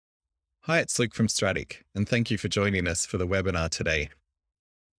Hi, it's Luke from Strattic, and thank you for joining us for the webinar today.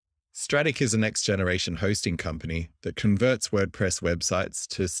 Strattic is a next-generation hosting company that converts WordPress websites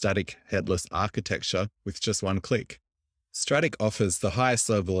to static headless architecture with just one click. Strattic offers the highest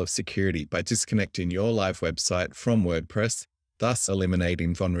level of security by disconnecting your live website from WordPress, thus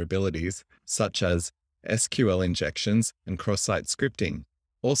eliminating vulnerabilities such as SQL injections and cross-site scripting.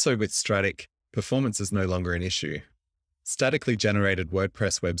 Also with Strattic, performance is no longer an issue. Statically generated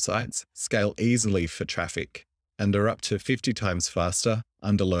WordPress websites scale easily for traffic and are up to 50 times faster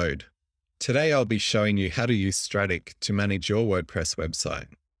under load. Today, I'll be showing you how to use Strattic to manage your WordPress website.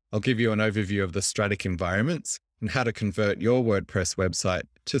 I'll give you an overview of the Strattic environments and how to convert your WordPress website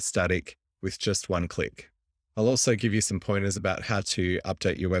to static with just one click. I'll also give you some pointers about how to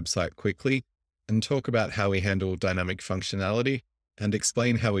update your website quickly and talk about how we handle dynamic functionality and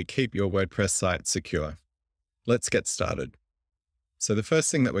explain how we keep your WordPress site secure. Let's get started. So the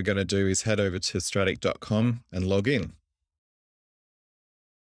first thing that we're going to do is head over to strattic.com and log in.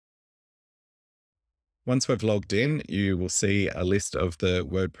 Once we've logged in, you will see a list of the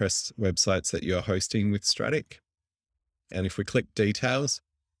WordPress websites that you're hosting with Strattic. And if we click details,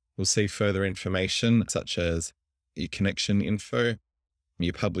 we'll see further information such as your connection info,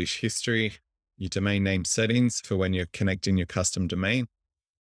 your publish history, your domain name settings for when you're connecting your custom domain,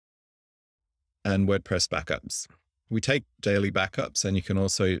 and WordPress backups. We take daily backups, and you can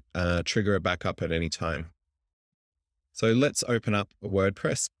also trigger a backup at any time. So let's open up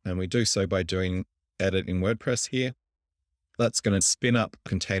WordPress, and we do so by doing edit in WordPress here. That's going to spin up a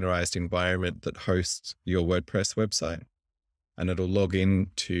containerized environment that hosts your WordPress website, and it'll log in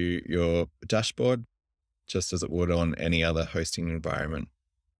to your dashboard just as it would on any other hosting environment.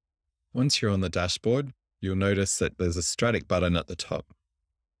 Once you're on the dashboard, you'll notice that there's a Strattic button at the top.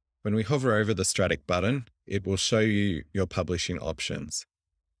 When we hover over the Strattic button, it will show you your publishing options.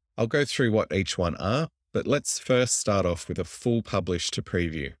 I'll go through what each one are, but let's first start off with a full publish to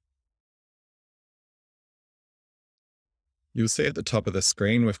preview. You'll see at the top of the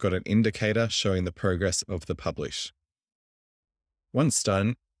screen, we've got an indicator showing the progress of the publish. Once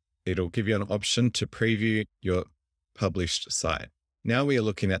done, it'll give you an option to preview your published site. Now we are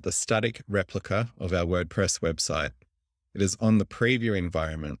looking at the static replica of our WordPress website. It is on the preview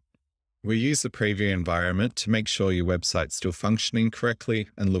environment. We use the preview environment to make sure your website's still functioning correctly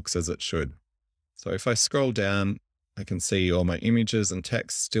and looks as it should. So if I scroll down, I can see all my images and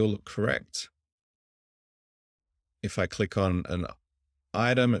text still look correct. If I click on an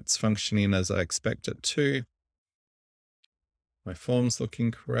item, it's functioning as I expect it to. My form's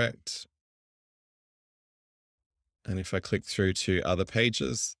looking correct. And if I click through to other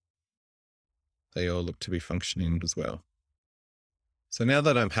pages, they all look to be functioning as well. So now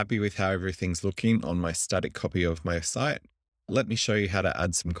that I'm happy with how everything's looking on my static copy of my site, let me show you how to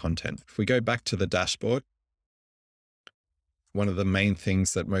add some content. If we go back to the dashboard, one of the main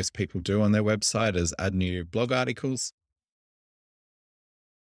things that most people do on their website is add new blog articles.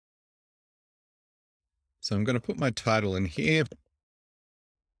 So I'm going to put my title in here,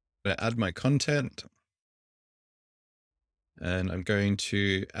 add my content, and I'm going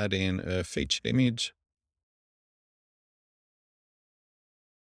to add in a featured image.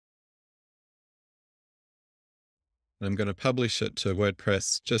 I'm going to publish it to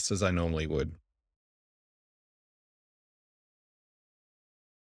WordPress just as I normally would.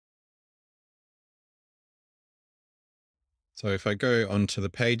 So if I go onto the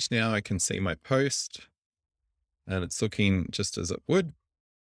page now, I can see my post and it's looking just as it would.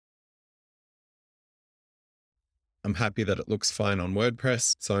 I'm happy that it looks fine on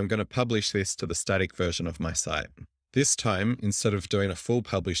WordPress, so I'm going to publish this to the static version of my site. This time, instead of doing a full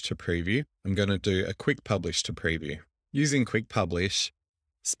publish to preview, I'm going to do a quick publish to preview. Using quick publish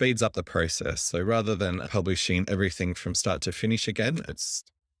speeds up the process. So rather than publishing everything from start to finish again, it's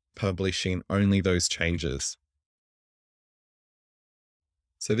publishing only those changes.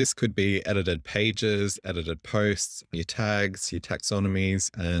 So this could be edited pages, edited posts, your tags, your taxonomies,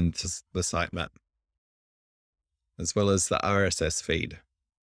 and the sitemap, as well as the RSS feed.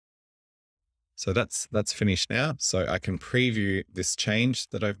 So that's finished now. So I can preview this change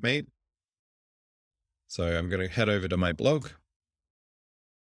that I've made. So I'm going to head over to my blog.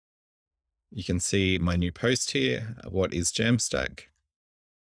 You can see my new post here. What is Jamstack?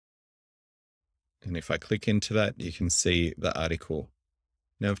 And if I click into that, you can see the article.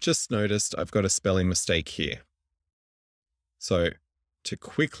 Now I've just noticed I've got a spelling mistake here. So to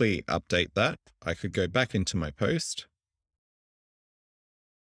quickly update that, I could go back into my post,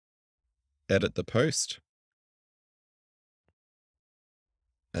 edit the post,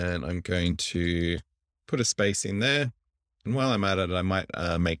 and I'm going to put a space in there. And while I'm at it, I might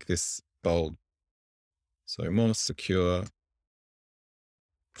make this bold. So more secure,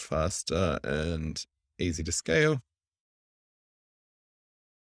 faster, and easy to scale.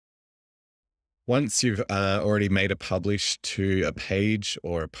 Once you've already made a publish to a page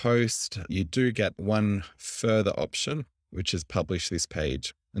or a post, you do get one further option, which is publish this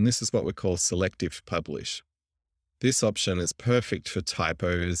page. And this is what we call selective publish. This option is perfect for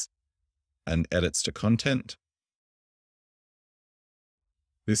typos and edits to content.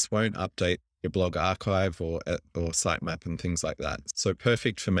 This won't update your blog archive or sitemap and things like that. So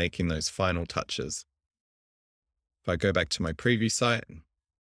perfect for making those final touches. If I go back to my preview site,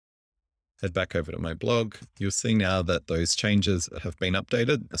 head back over to my blog, you'll see now that those changes have been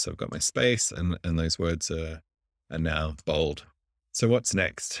updated. So I've got my space and those words are now bold. So what's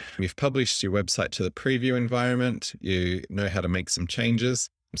next? You've published your website to the preview environment. You know how to make some changes.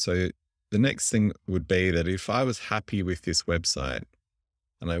 So the next thing would be that if I was happy with this website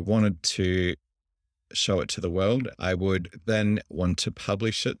and I wanted to show it to the world, I would then want to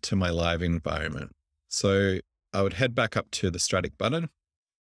publish it to my live environment. So I would head back up to the Strattic button.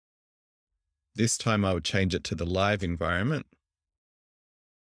 This time I would change it to the live environment.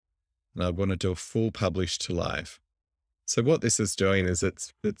 And I'd want to do a full publish to live. So what this is doing is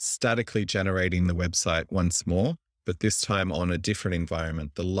it's statically generating the website once more, but this time on a different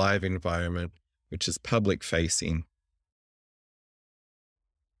environment, the live environment, which is public facing.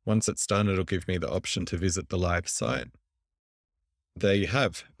 Once it's done, it'll give me the option to visit the live site. There you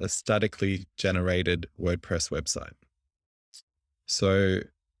have a statically generated WordPress website. So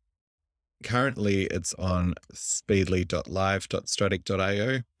currently it's on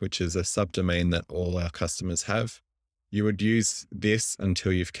speedly.live.strattic.io, which is a subdomain that all our customers have. You would use this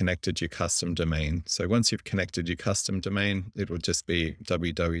until you've connected your custom domain. So once you've connected your custom domain, it will just be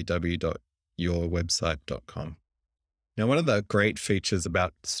www.yourwebsite.com. Now, one of the great features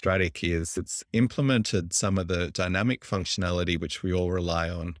about Strattic is it's implemented some of the dynamic functionality which we all rely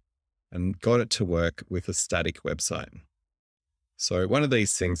on and got it to work with a static website. So one of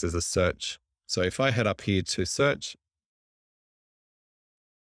these things is a search. So if I head up here to search,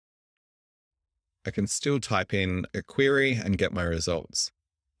 I can still type in a query and get my results.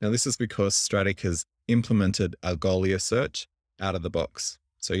 Now, this is because Strattic has implemented Algolia search out of the box.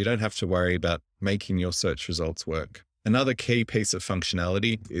 So you don't have to worry about making your search results work. Another key piece of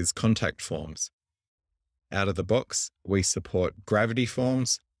functionality is contact forms. Out of the box, we support Gravity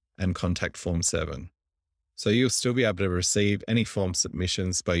Forms and Contact Form 7. So you'll still be able to receive any form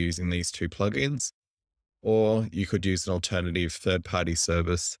submissions by using these two plugins, or you could use an alternative third-party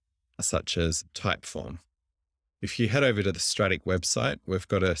service such as Typeform. If you head over to the Strattic website, we've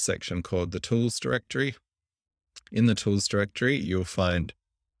got a section called the Tools directory. In the Tools directory, you'll find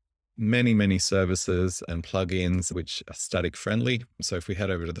many services and plugins which are static friendly. So if we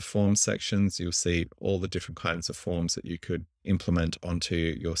head over to the forms sections, you'll see all the different kinds of forms that you could implement onto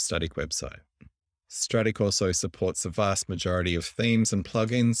your static website. Strattic also supports the vast majority of themes and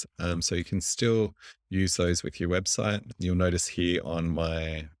plugins, so you can still use those with your website. You'll notice here on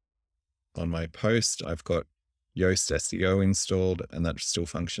my post, I've got Yoast SEO installed, and that still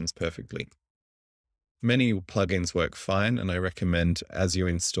functions perfectly. Many plugins work fine, and I recommend as you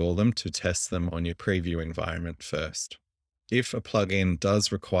install them to test them on your preview environment first. If a plugin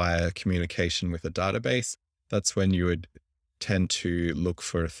does require communication with a database, that's when you would tend to look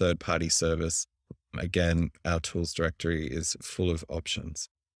for a third-party service. Again, our tools directory is full of options.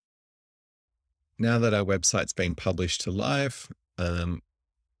 Now that our website's been published to live,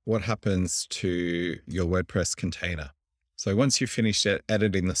 what happens to your WordPress container? So once you've finished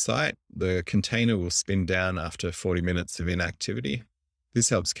editing the site, the container will spin down after 40 minutes of inactivity. This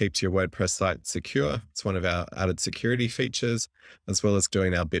helps keep your WordPress site secure. It's one of our added security features, as well as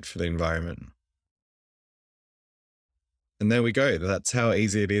doing our bit for the environment. And there we go. That's how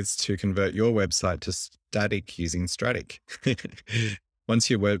easy it is to convert your website to static using Strattic. Once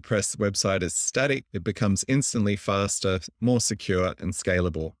your WordPress website is static, it becomes instantly faster, more secure, and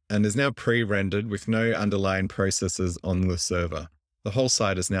scalable, and is now pre-rendered with no underlying processes on the server. The whole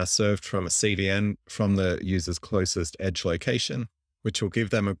site is now served from a CDN from the user's closest edge location, which will give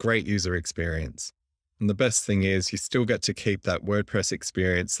them a great user experience. And the best thing is you still get to keep that WordPress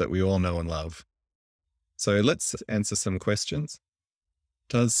experience that we all know and love. So let's answer some questions.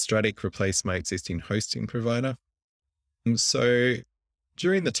 Does Strattic replace my existing hosting provider? So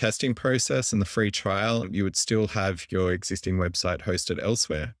during the testing process and the free trial, you would still have your existing website hosted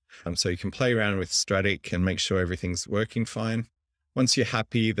elsewhere. So you can play around with Strattic and make sure everything's working fine. Once you're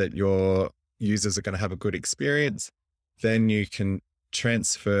happy that your users are going to have a good experience, then you can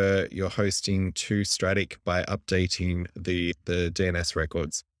transfer your hosting to Strattic by updating the DNS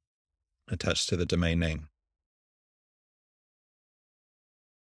records. attached to the domain name.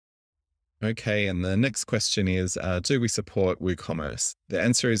 Okay, and the next question is, do we support WooCommerce? The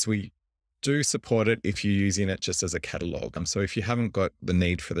answer is we do support it if you're using it just as a catalog. So if you haven't got the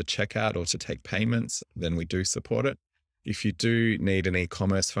need for the checkout or to take payments, then we do support it. If you do need an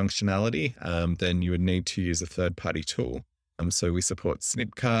e-commerce functionality, then you would need to use a third-party tool. So we support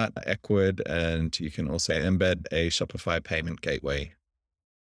Snipcart, Ecwid, and you can also embed a Shopify payment gateway.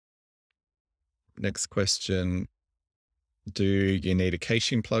 Next question, do you need a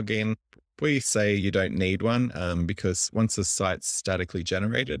caching plugin? We say you don't need one because once the site's statically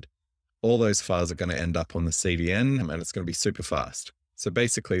generated, all those files are going to end up on the CDN and it's going to be super fast. So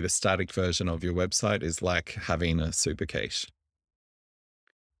basically the static version of your website is like having a super cache.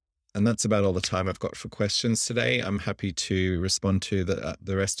 And that's about all the time I've got for questions today. I'm happy to respond to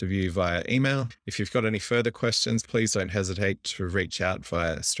the rest of you via email. If you've got any further questions, please don't hesitate to reach out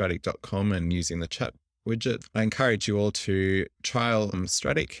via strattic.com and using the chat widget. I encourage you all to trial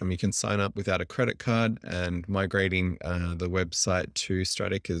Strattic. You can sign up without a credit card, and migrating the website to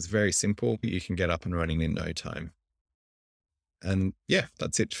Strattic is very simple. You can get up and running in no time. And yeah,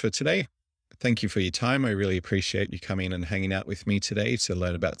 that's it for today. Thank you for your time. I really appreciate you coming and hanging out with me today to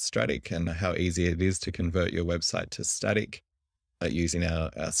learn about Strattic and how easy it is to convert your website to static using our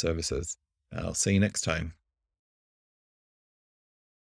services. I'll see you next time.